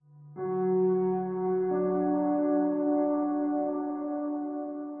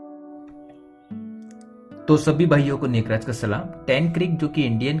तो सभी भाइयों को नेकराज का सलाम। 10 क्रिक जो कि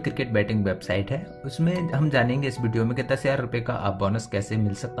इंडियन क्रिकेट बैटिंग वेबसाइट है, उसमें हम जानेंगे इस वीडियो में कि 10,000 रुपये का आप बोनस कैसे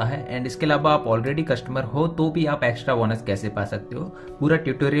मिल सकता है। एंड इसके अलावा आप ऑलरेडी कस्टमर हो तो भी आप एक्स्ट्रा बोनस कैसे पा सकते हो। पूरा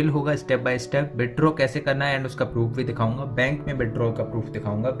ट्यूटोरियल होगा स्टेप बाय स्टेप। विड्रॉ कैसे करना है एंड उसका प्रूफ भी दिखाऊंगा। बैंक में विड्रॉ का प्रूफ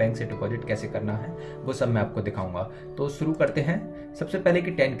दिखाऊंगा। बैंक से डिपॉजिट कैसे करना है वो सब मैं आपको दिखाऊंगा। तो शुरू करते हैं। सबसे पहले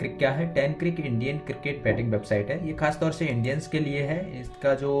कि 10 क्रिक क्या है। 10 क्रिक इंडियन क्रिकेट बैटिंग वेबसाइट है। ये खासतौर से इंडियंस के लिए है।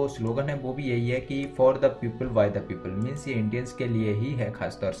 इसका जो स्लोगन है वो भी यही है कि for the people by the people, means ये इंडियंस के लिए ही है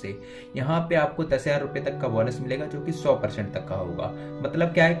खासतौर से। यहाँ पे आपको 10,000 रुपये तक का बोनस मिलेगा जो कि 100% तक का होगा।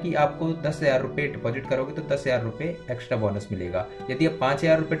 मतलब क्या है कि आपको 10,000 रुपये डिपॉजिट करोगे तो 10,000 रुपये एक्स्ट्रा बोनस मिलेगा। यदि आप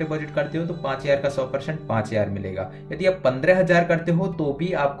 5,000 रुपये डिपॉजिट करते हो तो 5,000 का 100% 5,000 मिलेगा। यदि आप 15,000 करते हो तो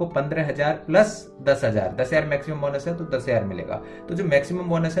भी आपको 15,000 प्लस 10,000, 10,000 मैक्सिमम बोनस है तो 10,000 मिलेगा। तो जो मैक्सिमम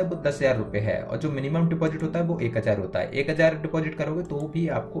बोनस है वो 10,000 रुपये है और जो मिनिमम डिपॉजिट होता है वो 1,000 होता है। 1,000 डिपॉजिट करोगे तो भी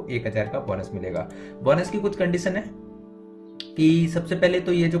आपको 1,000 का बोनस मिलेगा। बोनस की कुछ कंडीशन है कि सबसे पहले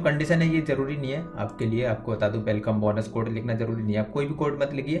तो ये जो कंडीशन है ये जरूरी नहीं है आपके लिए। आपको बता दूं, वेलकम बोनस कोड लिखना जरूरी नहीं है। आप कोई भी कोड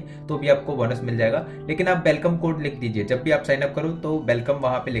मत लिखिए तो भी आपको बोनस मिल जाएगा, लेकिन आप वेलकम कोड लिख दीजिए। जब भी आप साइन अप करो तो वेलकम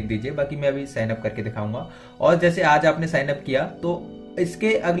वहां पे लिख दीजिए। बाकी मैं अभी साइन अप करके दिखाऊंगा। और जैसे आज आपने साइन अप किया तो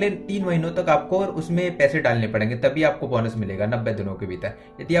इसके अगले 3 महीनों तक आपको उसमें पैसे डालने पड़ेंगे, तभी आपको बोनस मिलेगा 90 दिनों के भीतर।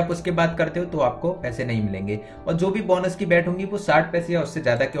 यदि आप उसके बाद करते हो तो आपको पैसे नहीं मिलेंगे। और जो भी बोनस की बैट होंगी वो 60 पैसे या उससे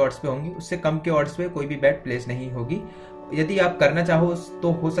ज्यादा के ऑड्स पे होंगी। उससे कम के ऑड्स पे कोई भी बैट प्लेस नहीं होगी। यदि आप करना चाहो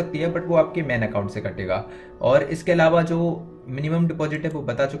तो हो सकती है, बट वो आपके मेन अकाउंट से कटेगा। और इसके अलावा जो मिनिमम डिपॉजिट है वो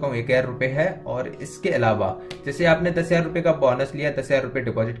बता चुका हूँ 1,000 रुपये है। और इसके अलावा जैसे आपने 10,000 रुपये का बोनस लिया, 10,000 रुपये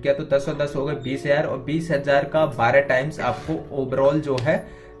डिपॉजिट किया तो 10 और 10 हो गए 20,000। और 20,000 का 12 टाइम्स आपको ओवरऑल जो है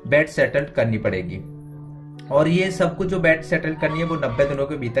बैट सेटल करनी पड़ेगी। और ये सब कुछ जो बैट सेटल करनी है वो 90 दिनों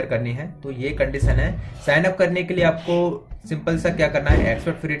के भीतर करनी है। तो ये कंडीशन है। साइन अप करने के लिए आपको सिंपल सा क्या करना है,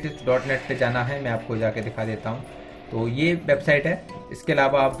 expertfreetips.net पे जाना है। मैं आपको जाके दिखा देता हूँ। तो ये वेबसाइट है। इसके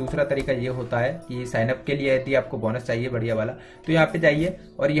अलावा आप दूसरा तरीका ये होता है कि साइन अप के लिए यदि आपको बोनस चाहिए बढ़िया वाला तो यहाँ पे जाइए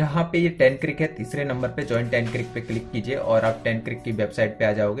और यहाँ पे ये 10 क्रिक है, तीसरे नंबर पे ज्वाइन 10 क्रिक पे क्लिक कीजिए और आप 10 क्रिक की वेबसाइट पे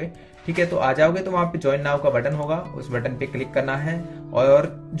आ जाओगे। ठीक है, तो आ जाओगे तो वहाँ पे ज्वाइन नाउ का बटन होगा, उस बटन पे क्लिक करना है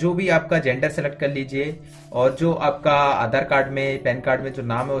और जो भी आपका जेंडर सेलेक्ट कर लीजिए और जो आपका आधार कार्ड में, पैन कार्ड में जो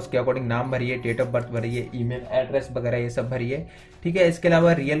नाम है उसके अकॉर्डिंग नाम भरिए, डेट ऑफ बर्थ भरिए, ईमेल एड्रेस वगैरह ये सब भरिए। ठीक है, इसके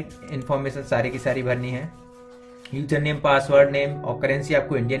अलावा रियल इन्फॉर्मेशन सारी की सारी भरनी है। यूजर नेम, पासवर्ड नेम और करेंसी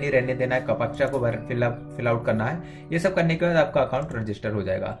आपको इंडियन ही रहने देना है। कपक्षा को फिल आउट करना है। ये सब करने के बाद आपका अकाउंट रजिस्टर हो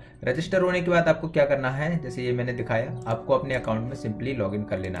जाएगा। रजिस्टर होने के बाद आपको क्या करना है, जैसे ये मैंने दिखाया, आपको अपने अकाउंट में सिंपली लॉगिन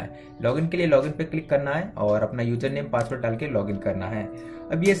कर लेना है। लॉगिन के लिए लॉगिन पे क्लिक करना है और अपना यूजर नेम पासवर्ड डाल के लॉगिन करना है।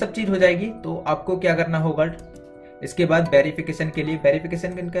 अब ये सब चीज हो जाएगी तो आपको क्या करना होगा, इसके बाद वेरिफिकेशन के लिए,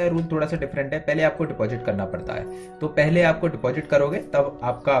 वेरिफिकेशन का रूल थोड़ा सा डिफरेंट है। पहले आपको डिपॉजिट करना पड़ता है, तो पहले आपको डिपॉजिट करोगे तब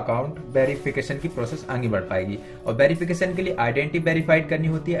आपका अकाउंट वेरिफिकेशन की प्रोसेस आगे बढ़ पाएगी। और वेरिफिकेशन के लिए आइडेंटिटी वेरीफाइड करनी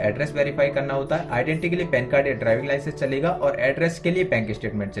होती है, एड्रेस वेरीफाई करना होता है। आइडेंटिटी के लिए पैन कार्ड या ड्राइविंग लाइसेंस चलेगा और एड्रेस के लिए बैंक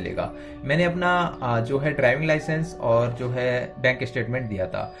स्टेटमेंट चलेगा। मैंने अपना जो है ड्राइविंग लाइसेंस और जो है बैंक स्टेटमेंट दिया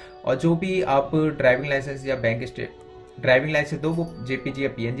था। और जो भी आप ड्राइविंग लाइसेंस या ड्राइविंग लाइसेंस दो वो जेपीजी या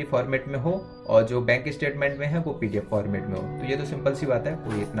पीएनजी फॉर्मेट में हो और जो बैंक स्टेटमेंट में है वो पीडीएफ फॉर्मेट में हो। तो ये तो सिंपल सी बात है,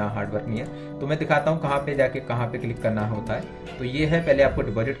 कोई इतना हार्ड वर्क नहीं है। तो मैं दिखाता हूँ कहाँ पे जाके कहाँ पे क्लिक करना होता है। तो ये है, पहले आपको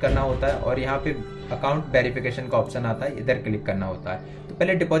डिपॉजिट करना होता है और यहाँ पे अकाउंट वेरिफिकेशन का ऑप्शन आता है, इधर क्लिक करना होता है। तो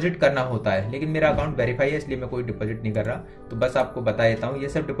पहले डिपॉजिट करना होता है, लेकिन मेरा अकाउंट वेरीफाई है इसलिए मैं कोई डिपॉजिट नहीं कर रहा। तो बस आपको बता देता हूँ, ये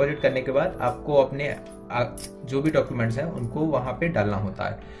सब डिपॉजिट करने के बाद आपको अपने जो भी डॉक्यूमेंट्स हैं उनको वहाँ पे डालना होता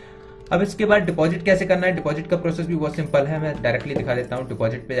है। अब इसके बाद डिपॉजिट कैसे करना है, डिपॉजिट का प्रोसेस भी बहुत सिंपल है। मैं डायरेक्टली दिखा देता हूँ।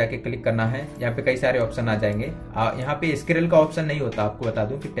 डिपॉजिट पे जाके क्लिक करना है। यहाँ पे कई सारे ऑप्शन आ जाएंगे। यहाँ पे स्क्रिल का ऑप्शन नहीं होता, आपको बता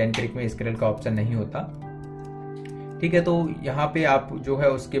दूं कि 10 क्रिक में स्क्रिल का ऑप्शन नहीं होता। ठीक है, तो यहाँ पे आप जो है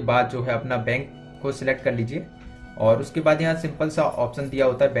उसके बाद जो है अपना बैंक को सिलेक्ट कर लीजिए और उसके बाद यहाँ सिंपल सा ऑप्शन दिया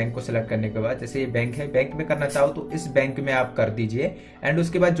होता है बैंक को सिलेक्ट करने के बाद। जैसे ये बैंक है, बैंक में करना चाहो तो इस बैंक में आप कर दीजिए एंड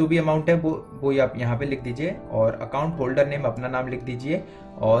उसके बाद जो भी अमाउंट है वो आप यहाँ पे लिख दीजिए और अकाउंट होल्डर नेम अपना नाम लिख दीजिए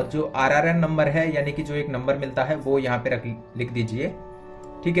और जो आरआरएन नंबर है यानी कि जो एक नंबर मिलता है वो यहाँ पे लिख दीजिए।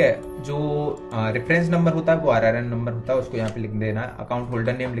 ठीक है, जो रेफरेंस नंबर होता है वो आरआरएन नंबर होता है, उसको यहाँ पे लिख देना है। अकाउंट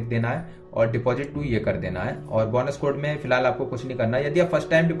होल्डर नेम लिख देना है और डिपॉजिट टू ये कर देना है। और बोनस कोड में फिलहाल आपको कुछ नहीं करना। यदि आप फर्स्ट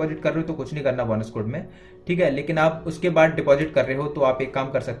टाइम डिपॉजिट कर रहे हो तो कुछ नहीं करना बोनस कोड में। ठीक है, लेकिन आप उसके बाद डिपॉजिट कर रहे हो तो आप एक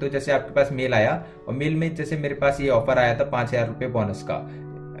काम कर सकते हो। जैसे आपके पास मेल आया और मेल में जैसे मेरे पास ये ऑफर आया था 5,000 रुपये बोनस का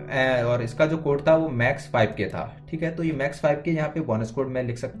और इसका जो कोड था वो मैक्स 5 के था। ठीक है, तो ये मैक्स 5 के यहाँ पे बोनस कोड मैं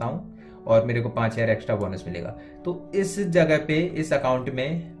लिख सकता हूँ और मेरे को 5,000 एक्स्ट्रा बोनस मिलेगा। तो इस जगह पे इस अकाउंट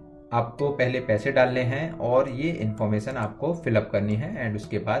में आपको पहले पैसे डालने हैं और ये इन्फॉर्मेशन आपको फिलअप करनी है एंड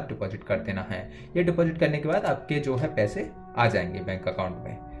उसके बाद डिपॉजिट कर देना है। ये डिपॉजिट करने के बाद आपके जो है पैसे आ जाएंगे बैंक अकाउंट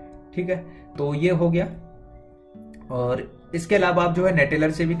में। ठीक है, तो ये हो गया। और इसके अलावा आप जो है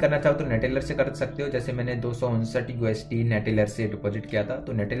नेटेलर से भी करना चाहो तो नेटेलर से कर सकते हो। जैसे मैंने 259 USD नेटेलर से डिपॉजिट किया था,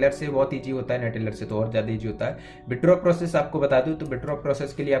 तो नेटेलर से बहुत ईजी होता है, नेटेलर से तो और ज़्यादा ईजी होता है। विड्रॉ प्रोसेस आपको बता दूं तो विड्रॉ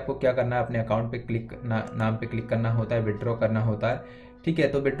प्रोसेस के लिए आपको क्या करना है, अपने अकाउंट पे क्लिक नाम पे क्लिक करना होता है, विड्रॉ करना होता है। ठीक है,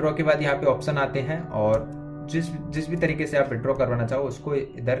 तो विड्रॉ के बाद यहाँ पे ऑप्शन आते हैं और जिस भी तरीके से आप विड्रॉ करवाना चाहो उसको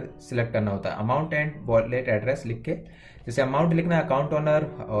इधर सिलेक्ट करना होता है। अमाउंट एंड वॉलेट एड्रेस लिख के, जैसे अमाउंट लिखना है, अकाउंट ऑनर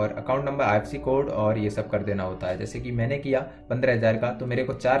और अकाउंट नंबर, IFSC कोड और ये सब कर देना होता है। जैसे कि मैंने किया 15,000 का, तो मेरे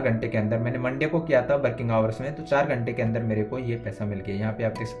को 4 घंटे के अंदर, मैंने मंडे को किया था वर्किंग आवर्स में, तो 4 घंटे के अंदर मेरे को ये पैसा मिल गया। यहाँ पे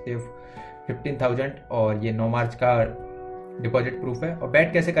आप देख सकते हो 15,000 और ये 9 मार्च का डिपॉजिट प्रूफ है। और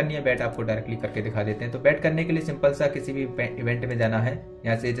बैट कैसे करनी है, बैट आपको डायरेक्टली करके दिखा देते हैं। तो बैट करने के लिए सिंपल सा किसी भी इवेंट में जाना है,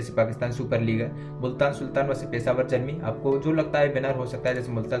 यहाँ से जैसे पाकिस्तान सुपर लीग है, मुल्तान सुल्तान वैसे पेशावर जर्मी, आपको जो लगता है विनर हो सकता है,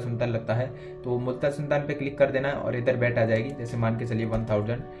 जैसे मुल्तान सुल्तान लगता है तो मुल्तान सुल्तान पे क्लिक कर देना है और इधर बैट आ जाएगी। जैसे मान के चलिए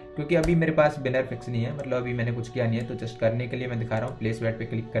 1000, क्योंकि अभी मेरे पास विनर फिक्स नहीं है, मतलब अभी मैंने कुछ किया नहीं है, तो जस्ट करने के लिए मैं दिखा रहा हूँ। प्लेस बैट पे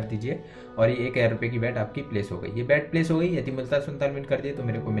क्लिक कर दीजिए और ये 1000 रुपये की बैट आपकी प्लेस हो गई। ये बैट प्लेस हो गई। यदि मुल्तान सुल्तान विन कर दिए तो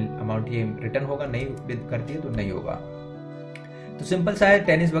मेरे को अमाउंट ये रिटर्न होगा, नहीं विन कर दिए तो नहीं होगा। तो सिंपल सा है,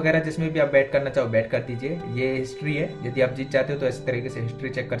 टेनिस वगैरह जिसमें भी आप बैट करना चाहो बैट कर दीजिए। ये हिस्ट्री है, यदि आप जीत जाते हो तो इस तरीके से हिस्ट्री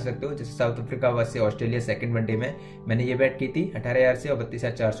चेक कर सकते हो। जैसे south Africa versus Australia second one day में मैंने ये बैट की थी 18,000 से और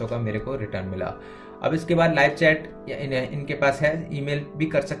 32,400 का मेरे को रिटर्न मिला। अब इसके बाद लाइव चैट इनके पास है, ईमेल भी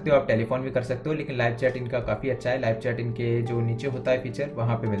कर सकते हो आप, टेलीफोन भी कर सकते हो, लेकिन लाइव चैट इनका काफ़ी अच्छा है। लाइव चैट इनके जो नीचे होता है फीचर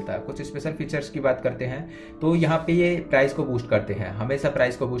वहाँ पे मिलता है। कुछ स्पेशल फीचर्स की बात करते हैं तो यहाँ पे ये प्राइस को बूस्ट करते हैं, हमेशा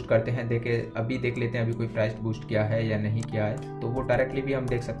प्राइस को बूस्ट करते हैं। अभी देख लेते हैं अभी कोई प्राइस बूस्ट किया है या नहीं किया है, तो वो डायरेक्टली भी हम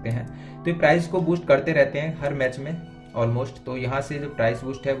देख सकते हैं। तो ये प्राइस को बूस्ट करते रहते हैं हर मैच में ऑलमोस्ट। तो यहाँ से जो प्राइस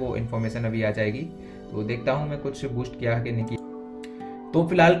बूस्ट है वो इन्फॉर्मेशन अभी आ जाएगी। तो देखता हूँ मैं कुछ बूस्ट किया है कि नहीं किया। तो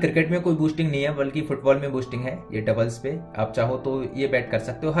फिलहाल क्रिकेट में कोई बूस्टिंग नहीं है, बल्कि फुटबॉल में बूस्टिंग है। ये डबल्स पे आप चाहो तो ये बैट कर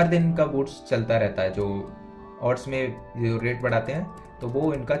सकते हो, हर दिन का बूस्ट चलता रहता है। जो ऑड्स में जो रेट बढ़ाते हैं तो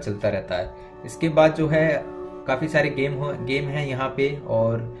वो इनका चलता रहता है। इसके बाद जो है काफ़ी सारे गेम हैं यहाँ पे,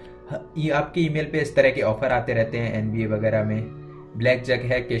 और ये आपके ईमेल पे इस तरह के ऑफर आते रहते हैं। NBA वगैरह में ब्लैक जैक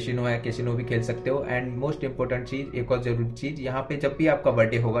है, कैसीनो भी खेल सकते हो। एंड मोस्ट इंपॉर्टेंट चीज़, एक और जरूरी चीज़, यहाँ पे जब भी आपका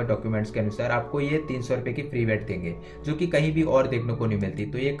बर्थडे होगा डॉक्यूमेंट्स के अनुसार आपको ये 300 रुपये की फ्री बैट देंगे, जो कि कहीं भी और देखने को नहीं मिलती।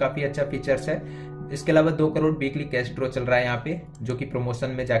 तो ये काफ़ी अच्छा फीचर्स है। इसके अलावा 2 करोड़ वीकली कैश ड्रॉ चल रहा है यहाँ पे, जो कि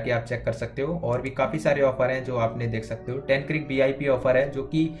प्रमोशन में जाके आप चेक कर सकते हो। और भी काफ़ी सारे ऑफर हैं जो आपने देख सकते हो। 10 क्रिक VIP ऑफर है, जो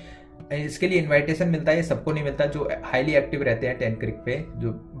कि इसके लिए इनविटेशन मिलता है, ये सबको नहीं मिलता। जो हाईली एक्टिव रहते हैं 10 क्रिक पे,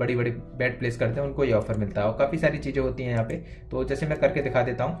 जो बड़ी बड़ी बैट प्लेस करते हैं, उनको ये ऑफर मिलता है। और काफ़ी सारी चीज़ें होती हैं यहाँ पे, तो जैसे मैं करके दिखा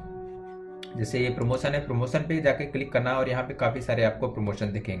देता हूँ। जैसे ये प्रमोशन है, प्रमोशन पे जाके क्लिक करना और यहाँ पे काफ़ी सारे आपको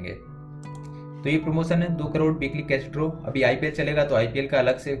प्रमोशन दिखेंगे। तो ये प्रमोशन है 2 करोड़ वीकली कैश ड्रॉ। अभी IPL चलेगा तो IPL का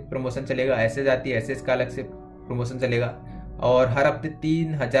अलग से प्रमोशन चलेगा, एसएस आती है एसएस का अलग से प्रमोशन चलेगा। और हर हफ्ते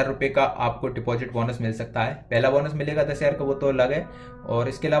 3,000 रुपये का आपको डिपॉजिट बोनस मिल सकता है। पहला बोनस मिलेगा 10,000 का, वो तो अलग है, और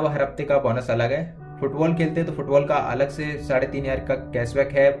इसके अलावा हर हफ्ते का बोनस अलग है। फुटबॉल खेलते हैं तो फुटबॉल का अलग से 3,500 का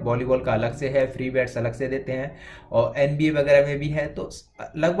कैशबैक है, वॉलीबॉल का अलग से है, फ्री बैट्स अलग से देते हैं, और NBA वगैरह में भी है। तो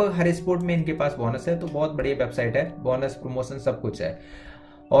लगभग हर स्पोर्ट में इनके पास बोनस है। तो बहुत बढ़िया वेबसाइट है, बोनस प्रमोशन सब कुछ है।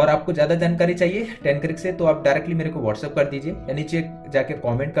 और आपको ज़्यादा जानकारी चाहिए 10 क्रिक से तो आप डायरेक्टली मेरे को व्हाट्सअप कर दीजिए या नीचे जाके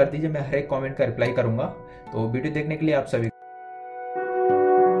कमेंट कर दीजिए, मैं हर एक कमेंट का रिप्लाई करूंगा। तो वीडियो देखने के लिए आप सभी